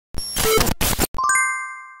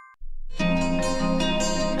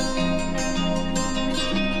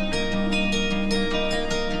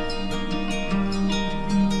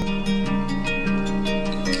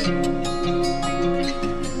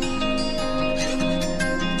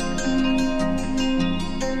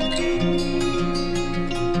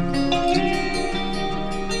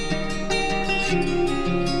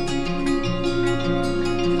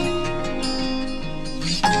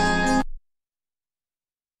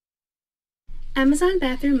Amazon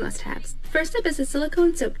bathroom must-haves. First up is a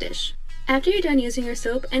silicone soap dish. After you're done using your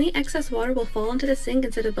soap, any excess water will fall into the sink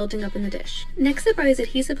instead of building up in the dish. Next up are these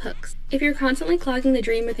adhesive hooks. If you're constantly clogging the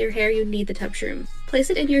drain with your hair, you need the tub shroom. Place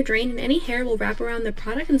it in your drain and any hair will wrap around the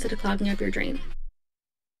product instead of clogging up your drain.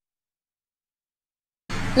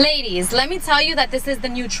 Ladies, let me tell you that this is the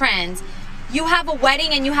new trend. You have a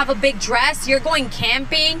wedding and you have a big dress, you're going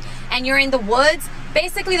camping and you're in the woods.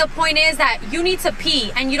 Basically, the point is that you need to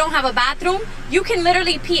pee and you don't have a bathroom. You can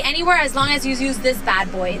literally pee anywhere as long as you use this bad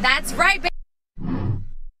boy. That's right,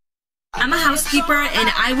 I'm a housekeeper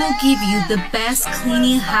and I will give you the best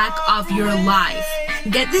cleaning hack of your life.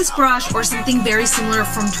 Get this brush or something very similar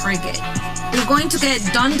from Target. You're going to get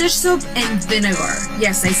Dawn dish soap and vinegar.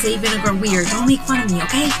 Yes, I say vinegar weird. Don't make fun of me,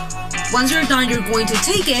 okay? Once you're done, you're going to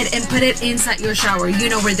take it and put it inside your shower. You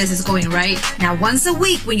know where this is going, right? Now, once a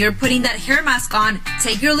week, when you're putting that hair mask on,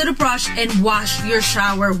 take your little brush and wash your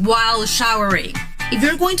shower while showering. If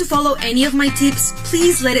you're going to follow any of my tips,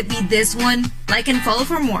 please let it be this one. Like and follow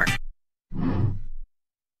for more.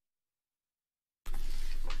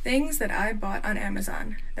 Things that I bought on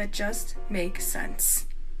Amazon that just make sense.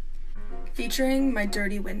 Featuring my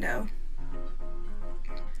dirty window.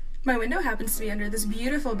 My window happens to be under this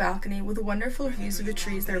beautiful balcony with wonderful views of the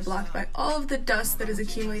trees that are blocked by all of the dust that has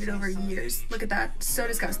accumulated over years. Look at that. So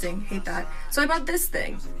disgusting. Hate that. So I bought this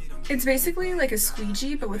thing. It's basically like a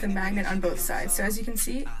squeegee but with a magnet on both sides. So as you can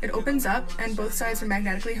see, it opens up and both sides are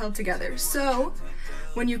magnetically held together. So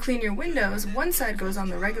when you clean your windows, one side goes on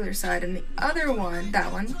the regular side and the other one,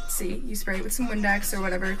 that one, see, you spray it with some Windex or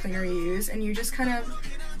whatever cleaner you use and you just kind of,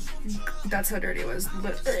 that's how dirty it was,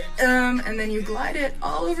 and then you glide it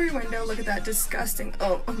all over your window. Look at that, disgusting.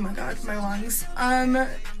 Oh my god, my lungs.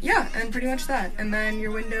 Yeah, and pretty much that. And then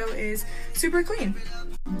your window is super clean.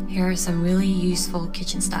 Here are some really useful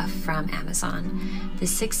kitchen stuff from Amazon. The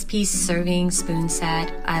 6-piece serving spoon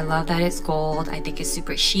set. I love that it's gold. I think it's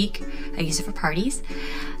super chic. I use it for parties.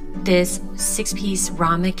 This 6-piece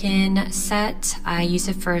ramekin set. I use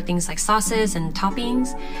it for things like sauces and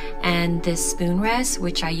toppings. And this spoon rest,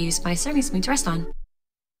 which I use my serving spoon to rest on.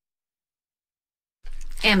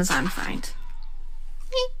 Amazon find.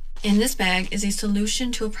 In this bag is a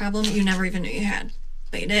solution to a problem you never even knew you had.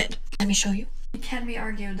 But you did. Let me show you. It can be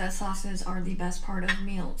argued that sauces are the best part of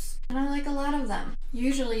meals, and I like a lot of them.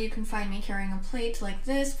 Usually you can find me carrying a plate like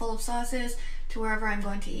this full of sauces to wherever I'm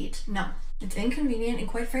going to eat. No, it's inconvenient and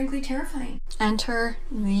quite frankly terrifying. Enter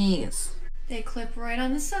these. They clip right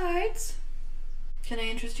on the sides. Can I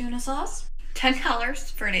interest you in a sauce?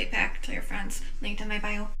 $10 for an 8-pack. Tell your friends. Linked in my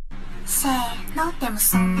bio. せーのでも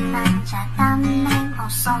そんなんじゃダメも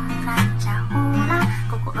うそんなんじゃほら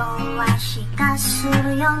心は気がす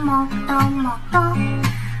るよもっともっと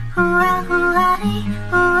ふわふわり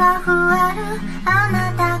ふわふわるあ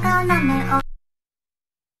なたがなめを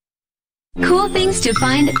Cool things to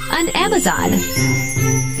find on Amazon.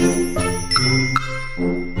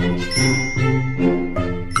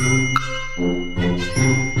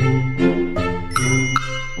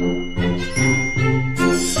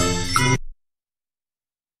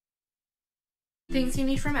 Things you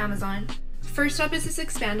need from Amazon. First up is this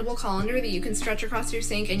expandable colander that you can stretch across your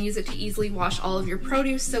sink and use it to easily wash all of your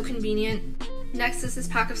produce, so convenient. Next is this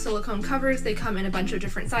pack of silicone covers. They come in a bunch of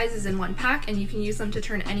different sizes in one pack and you can use them to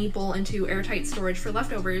turn any bowl into airtight storage for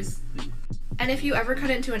leftovers. And if you ever cut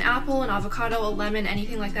into an apple, an avocado, a lemon,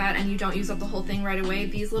 anything like that, and you don't use up the whole thing right away,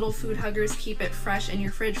 these little food huggers keep it fresh in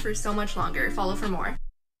your fridge for so much longer. Follow for more.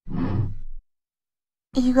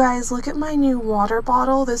 You guys, look at my new water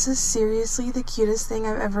bottle. This is seriously the cutest thing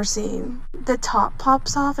I've ever seen. The top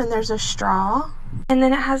pops off and there's a straw. And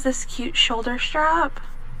then it has this cute shoulder strap.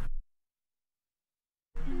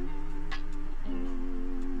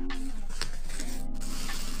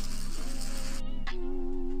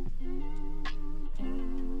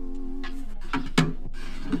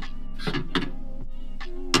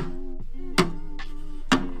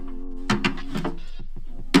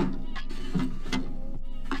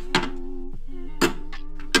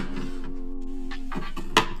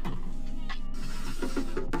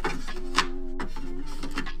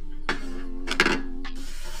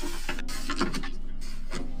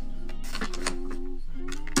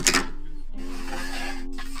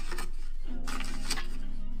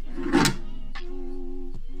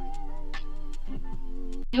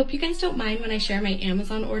 I hope you guys don't mind when I share my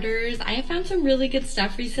Amazon orders. I have found some really good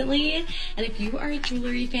stuff recently, and if you are a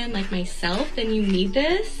jewelry fan like myself, then you need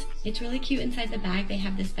this. It's really cute. Inside the bag, they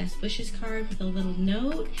have this Best Wishes card with a little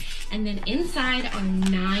note, and then inside are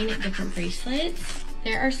 9 different bracelets.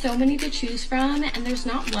 There are so many to choose from, and there's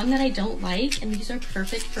not one that I don't like, and these are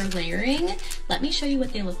perfect for layering. Let me show you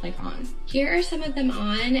what they look like on. Here are some of them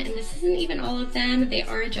on, and this isn't even all of them. They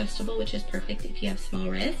are adjustable, which is perfect if you have small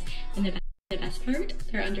wrists. And the best part,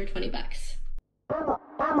 they're under 20 bucks.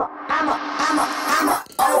 I'm a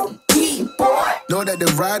OG boy. Know that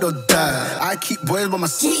they ride or die. I keep boys by my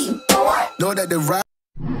side. Know that they ride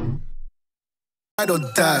or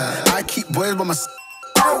die. I keep boys by my side.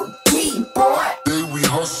 OG boy. Day we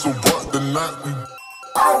hustle, but the night we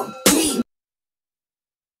OG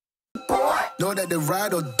boy. Know that they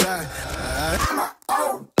ride or die. I'm a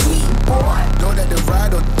OG boy. Know that they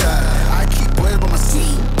ride or die. I keep boys by my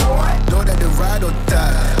side. Know that they ride or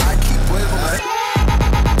die. I keep boys by my side.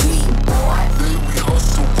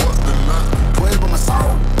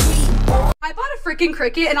 I bought a freaking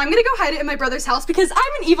cricket and I'm gonna go hide it in my brother's house because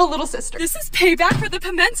I'm an evil little sister. This is payback for the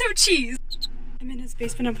pimento cheese. I'm in his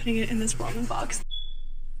basement, I'm putting it in this ramen box.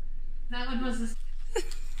 That one was this.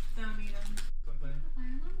 Don't need them.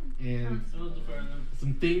 And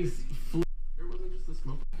some things flew. It wasn't just a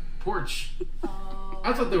smoke porch. Oh.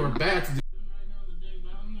 I thought they were bad to do.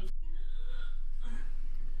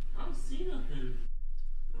 I don't see nothing.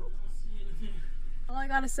 All I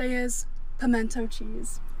gotta say is pimento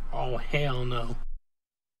cheese. Oh, hell no.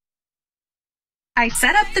 I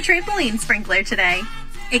set up the trampoline sprinkler today.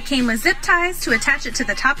 It came with zip ties to attach it to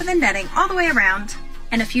the top of the netting all the way around,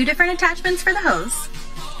 and a few different attachments for the hose.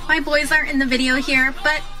 My boys aren't in the video here,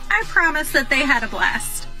 but I promise that they had a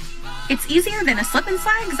blast. It's easier than a slip and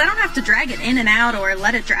slide because I don't have to drag it in and out or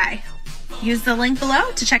let it dry. Use the link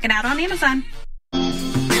below to check it out on Amazon.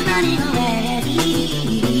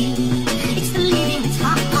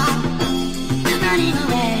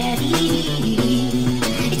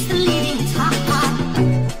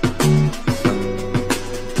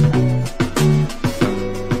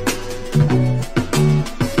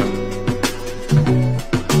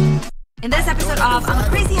 In this episode of I'm a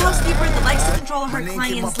crazy housekeeper that likes to control her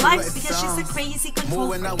clients' lives because she's a crazy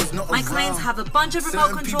control freak. My clients have a bunch of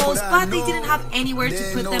remote controls, but they didn't have anywhere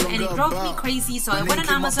to put them, and it drove me crazy, so I went on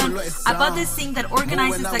Amazon. I bought this thing that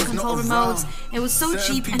organizes the control remotes. It was so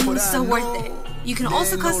cheap and it was so worth it. You can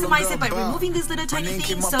also customize it by removing these little tiny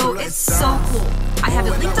things, so it's so cool. I have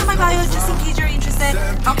it linked on my bio just in case you're interested.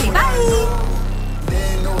 Okay, bye!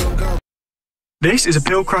 This is a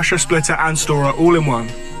pill crusher, splitter and storer all in one.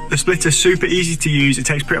 The splitter is super easy to use, it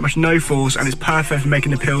takes pretty much no force and it's perfect for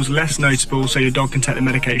making the pills less noticeable so your dog can take the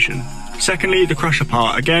medication. Secondly, the crusher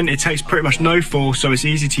part. Again, it takes pretty much no force so it's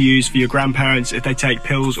easy to use for your grandparents if they take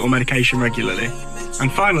pills or medication regularly.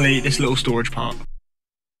 And finally, this little storage part.